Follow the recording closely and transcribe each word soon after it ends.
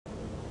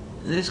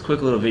In this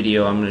quick little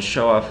video, I'm going to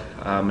show off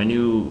my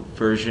new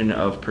version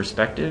of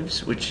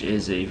Perspectives, which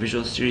is a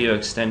Visual Studio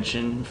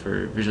extension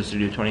for Visual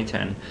Studio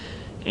 2010,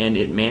 and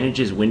it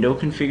manages window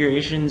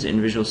configurations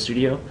in Visual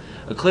Studio.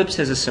 Eclipse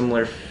has a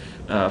similar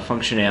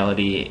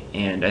functionality,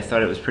 and I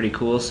thought it was pretty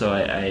cool, so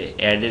I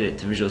added it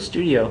to Visual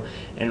Studio.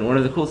 And one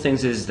of the cool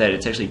things is that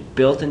it's actually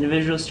built into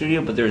Visual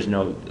Studio, but there's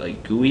no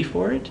GUI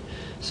for it.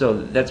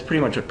 So that's pretty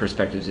much what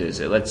Perspectives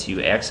is. It lets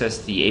you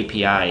access the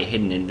API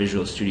hidden in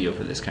Visual Studio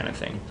for this kind of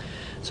thing.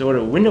 So what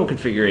a window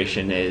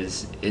configuration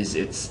is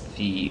it's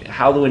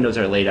how the windows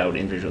are laid out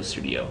in Visual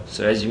Studio.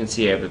 So as you can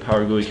see, I have the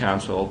Power GUI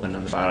console open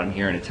on the bottom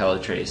here and a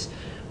teletrace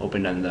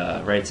open on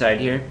the right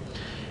side here.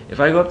 If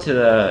I go up to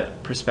the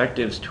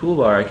Perspectives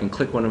toolbar, I can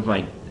click one of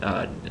my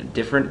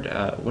different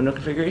window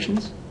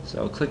configurations.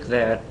 So I'll click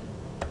that,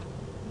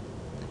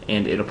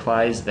 and it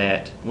applies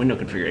that window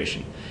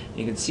configuration.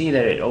 You can see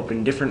that it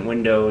opened different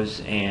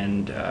windows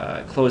and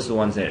closed the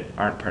ones that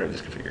aren't part of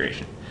this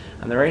configuration.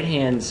 On the right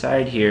hand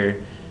side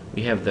here,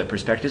 we have the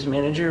Perspectives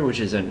Manager, which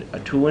is a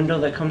tool window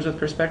that comes with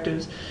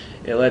Perspectives.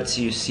 It lets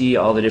you see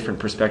all the different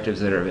perspectives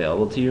that are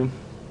available to you.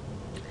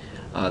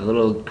 The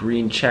little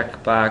green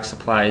check box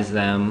applies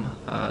them.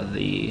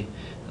 The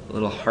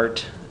little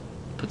heart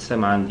puts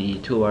them on the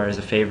toolbar as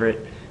a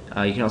favorite.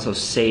 You can also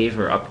save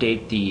or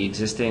update the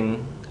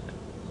existing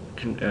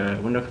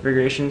window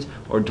configurations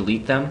or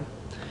delete them.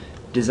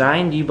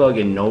 Design,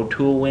 Debug, and No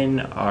Tool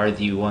Win are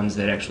the ones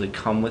that actually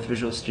come with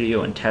Visual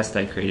Studio, and Test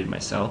I created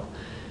myself.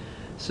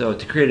 So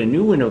to create a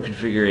new window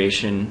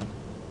configuration,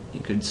 you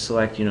could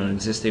select an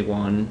existing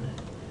one,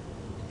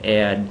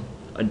 add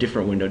a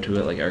different window to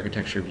it, like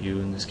Architecture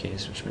View in this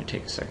case, which might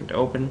take a second to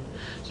open.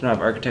 So now I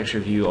have Architecture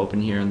View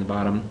open here on the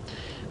bottom.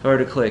 If I were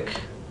to click,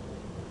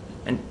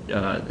 and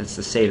that's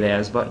the Save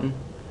As button,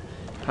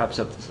 it pops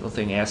up this little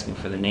thing asking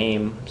for the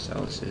name. So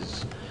this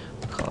is,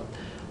 we'll call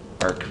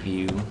it Arc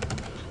View.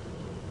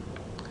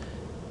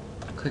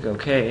 Click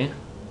OK.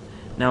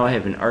 Now I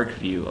have an Arc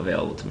View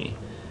available to me.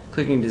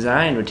 Clicking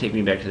Design would take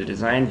me back to the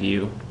Design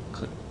view.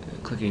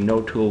 Clicking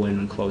No Tool Win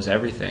would close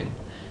everything.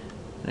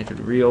 And I could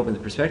reopen the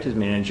Perspectives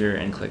Manager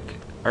and click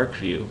Arc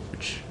View,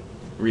 which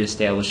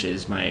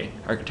reestablishes my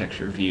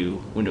Architecture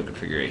View window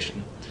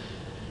configuration.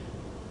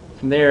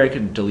 From there I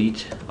could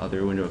delete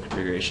other window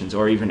configurations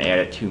or even add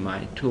it to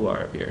my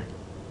toolbar up here.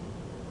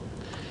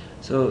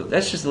 So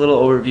that's just a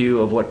little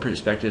overview of what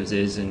Perspectives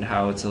is and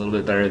how it's a little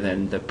bit better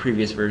than the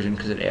previous version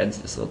because it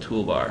adds this little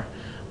toolbar.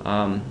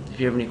 If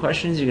you have any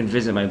questions, you can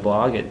visit my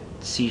blog at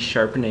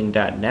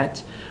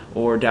csharpening.net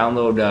or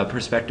download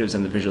Perspectives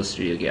on the Visual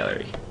Studio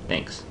Gallery.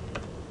 Thanks.